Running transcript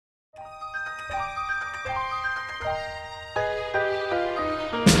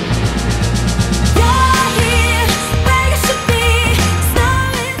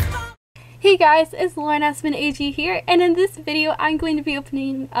Hey guys, it's Lauren Aspen AG here, and in this video I'm going to be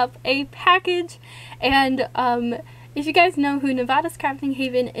opening up a package. And if you guys know who Nevada's Crafting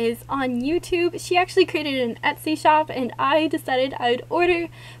Haven is on YouTube, she actually created an Etsy shop, and I decided I would order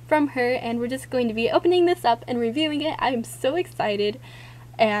from her, and we're just going to be opening this up and reviewing it. I'm so excited,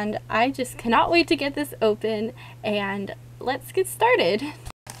 and I just cannot wait to get this open, and let's get started.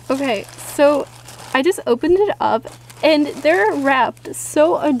 Okay, so I just opened it up, and they're wrapped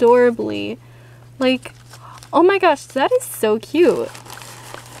so adorably. Like, oh my gosh, that is so cute.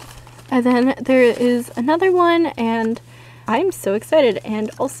 And then there is another one, and I'm so excited. And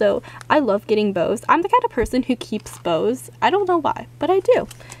also, I love getting bows. I'm the kind of person who keeps bows. I don't know why, but I do.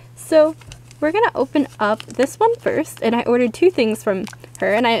 So we're gonna open up this one first, and I ordered two things from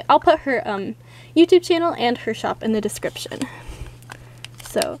her, and I'll put her YouTube channel and her shop in the description.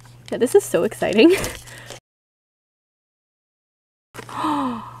 So yeah, this is so exciting.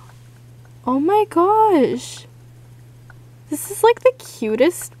 Oh my gosh, this is like the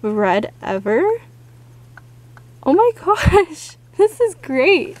cutest red ever. Oh my gosh, this is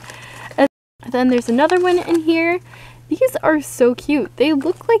great. And then there's another one in here. These are so cute. They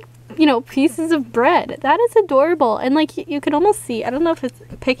look like, you know, pieces of bread. That is adorable. And like you can almost see, I don't know if it's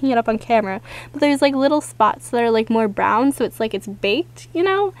picking it up on camera, but there's like little spots that are like more brown, so it's like it's baked, you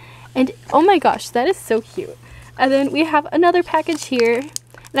know. And oh my gosh, that is so cute. And then we have another package here.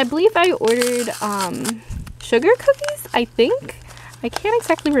 And I believe I ordered sugar cookies, I think. I can't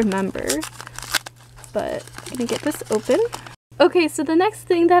exactly remember, but I'm gonna get this open. Okay, so the next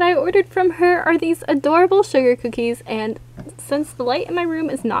thing that I ordered from her are these adorable sugar cookies, and since the light in my room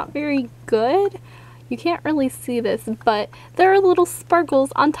is not very good, you can't really see this, but there are little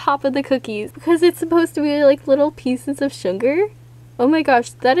sparkles on top of the cookies because it's supposed to be like little pieces of sugar. Oh my gosh,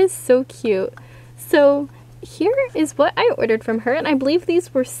 that is so cute. So here is what I ordered from her, and I believe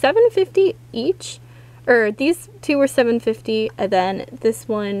these were $7.50 each, or these two were $7.50, and then this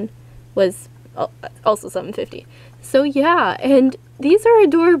one was also $7.50. So yeah, and these are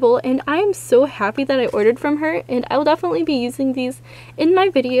adorable, and I am so happy that I ordered from her, and I will definitely be using these in my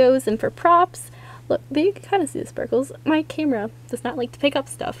videos and for props. Look, you can kind of see the sparkles. My camera does not like to pick up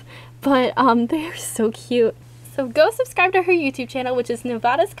stuff, but they are so cute. So go subscribe to her YouTube channel, which is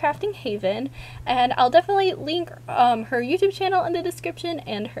Nevada's Crafting Haven, and I'll definitely link her YouTube channel in the description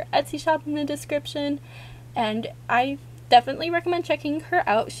and her Etsy shop in the description, and I definitely recommend checking her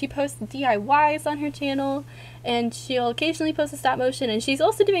out. She posts DIYs on her channel, and she'll occasionally post a stop motion, and she's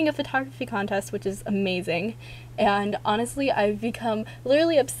also doing a photography contest, which is amazing. And honestly, I've become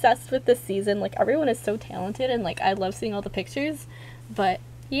literally obsessed with this season. Like, everyone is so talented, and like I love seeing all the pictures. But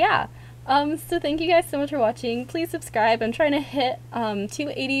yeah. So thank you guys so much for watching. Please subscribe. I'm trying to hit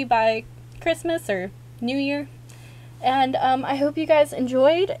 280 by Christmas or New Year. And I hope you guys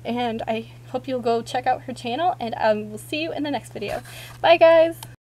enjoyed, and I hope you'll go check out her channel, and we'll see you in the next video. Bye guys!